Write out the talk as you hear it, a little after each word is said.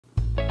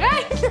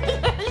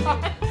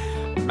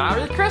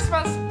Merry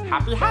Christmas!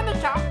 Happy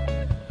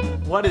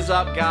Hanukkah! What is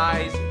up,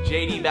 guys?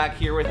 JD back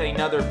here with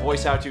another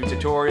Voice How To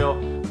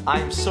tutorial.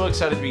 I'm so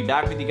excited to be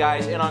back with you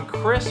guys, and on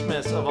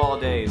Christmas of all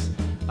days.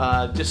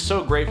 Just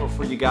so grateful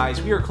for you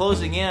guys. We are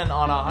closing in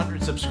on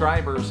 100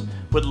 subscribers.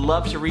 Would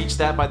love to reach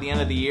that by the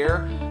end of the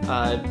year.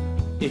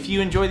 If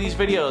you enjoy these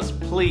videos,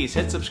 please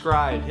hit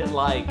subscribe, hit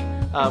like.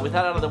 With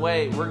that out of the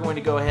way, we're going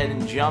to go ahead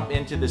and jump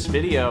into this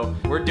video.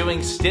 We're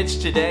doing Stitch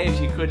today,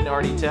 if you couldn't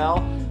already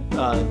tell.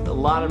 A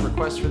lot of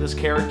requests for this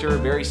character,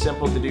 very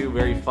simple to do,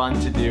 very fun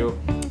to do.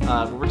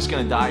 We're just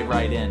going to dive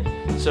right in.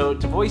 So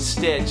to voice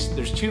Stitch,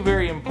 there's two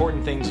very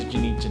important things that you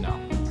need to know.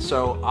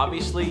 So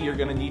obviously you're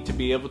going to need to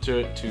be able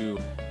to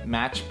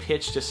match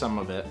pitch to some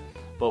of it,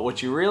 but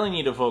what you really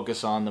need to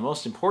focus on, the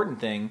most important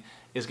thing,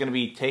 is going to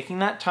be taking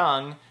that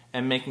tongue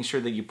and making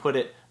sure that you put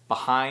it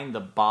behind the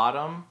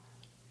bottom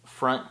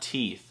front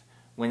teeth.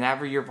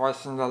 Whenever you're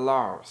voicing the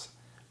lows,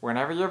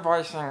 whenever you're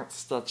voicing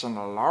Stitch in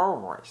the low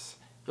voice,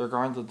 you're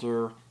going to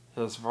do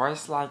his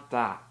voice like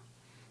that.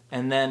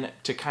 And then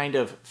to kind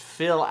of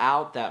fill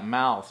out that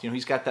mouth, you know,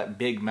 he's got that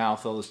big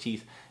mouth, all those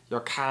teeth,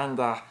 you'll kind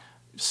of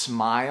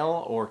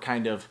smile or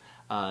kind of,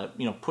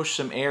 you know, push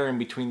some air in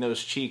between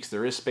those cheeks.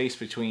 There is space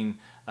between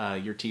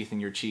your teeth and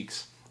your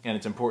cheeks, and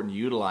it's important to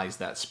utilize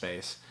that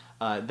space.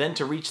 Then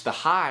to reach the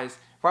highs,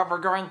 what we're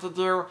going to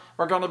do,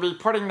 we're going to be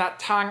putting that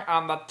tongue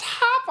on the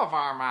top of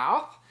our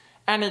mouth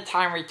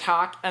anytime we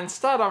talk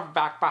instead of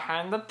back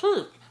behind the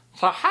teeth.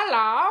 So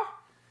hello,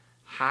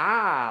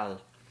 hi.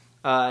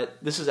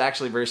 This is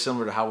actually very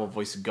similar to how we'll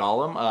voice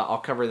Gollum. I'll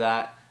cover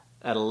that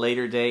at a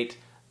later date,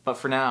 but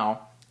for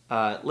now,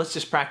 let's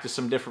just practice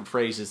some different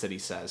phrases that he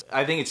says.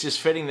 I think it's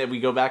just fitting that we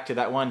go back to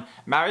that one,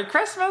 Merry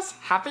Christmas,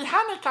 Happy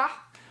Hanukkah,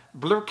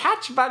 Blue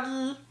Catch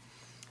Buddy.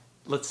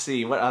 Let's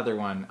see, what other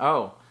one?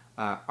 Oh,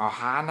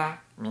 Ohana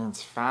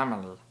means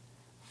family.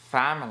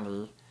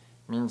 Family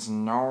means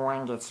no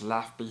one gets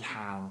left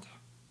behind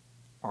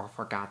or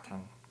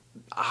forgotten.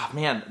 Ah,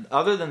 man,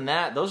 other than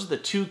that, those are the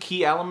two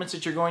key elements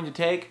that you're going to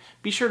take.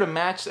 Be sure to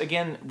match,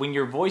 again, when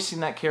you're voicing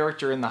that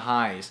character in the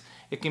highs.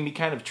 It can be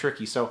kind of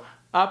tricky. So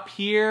up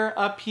here,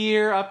 up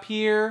here, up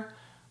here,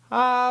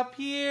 up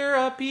here,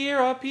 up here,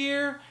 up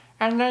here,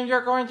 and then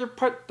you're going to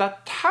put the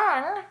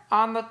tongue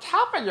on the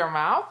top of your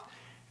mouth,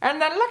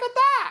 and then look at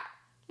that!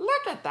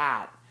 Look at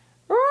that!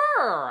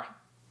 Ooh.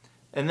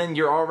 And then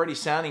you're already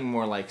sounding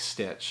more like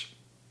Stitch.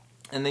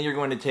 And then you're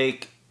going to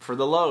take, for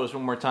the lows,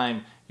 one more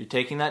time, you're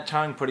taking that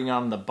tongue, putting it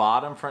on the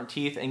bottom front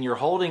teeth, and you're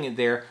holding it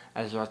there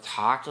as you're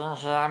talking to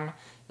him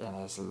in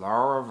his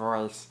lower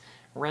voice,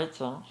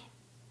 waiting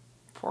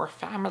for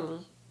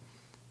family.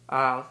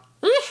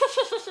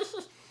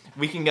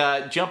 We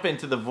can jump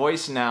into the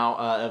voice now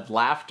of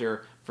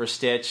laughter for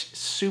Stitch.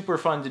 Super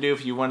fun to do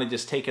if you want to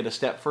just take it a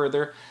step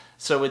further.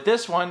 So with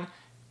this one,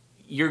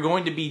 you're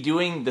going to be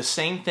doing the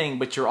same thing,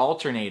 but you're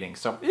alternating.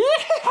 So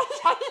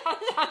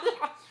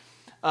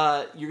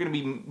you're going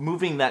to be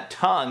moving that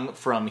tongue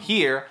from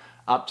here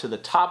up to the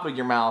top of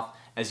your mouth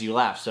as you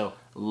laugh. So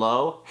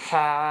low,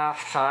 ha,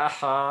 ha,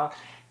 ha,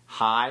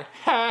 high,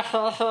 ha,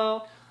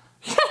 ha,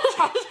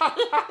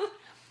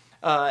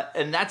 ha.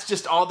 And that's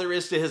just all there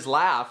is to his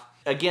laugh.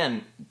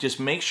 Again,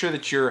 just make sure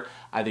that you're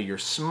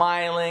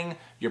smiling,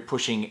 you're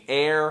pushing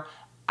air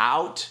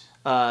out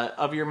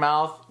of your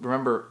mouth.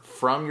 Remember,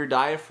 from your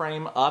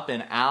diaphragm up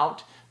and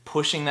out,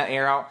 pushing that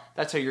air out.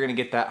 That's how you're going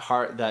to get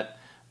that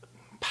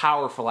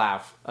powerful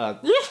laugh.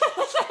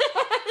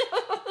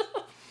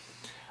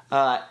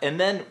 And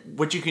then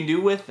what you can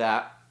do with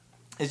that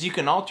is you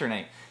can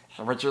alternate.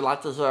 Would you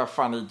like to hear a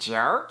funny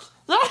joke?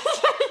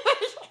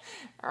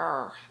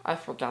 Oh, I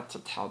forgot to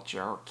tell a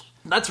joke.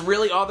 That's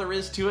really all there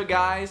is to it,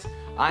 guys.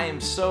 I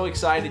am so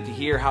excited to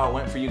hear how it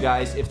went for you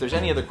guys. If there's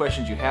any other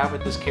questions you have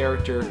with this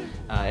character,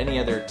 any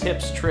other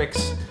tips,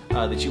 tricks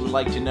that you would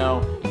like to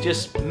know,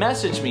 just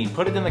message me.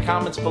 Put it in the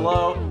comments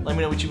below. Let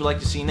me know what you would like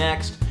to see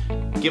next.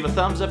 Give a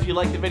thumbs up if you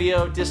liked the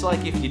video,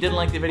 dislike if you didn't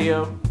like the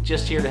video.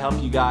 Just here to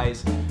help you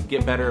guys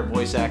get better at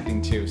voice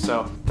acting too.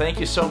 So thank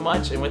you so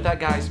much, and with that,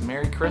 guys,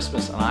 Merry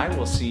Christmas, and I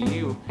will see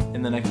you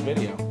in the next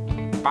video.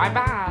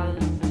 Bye-bye.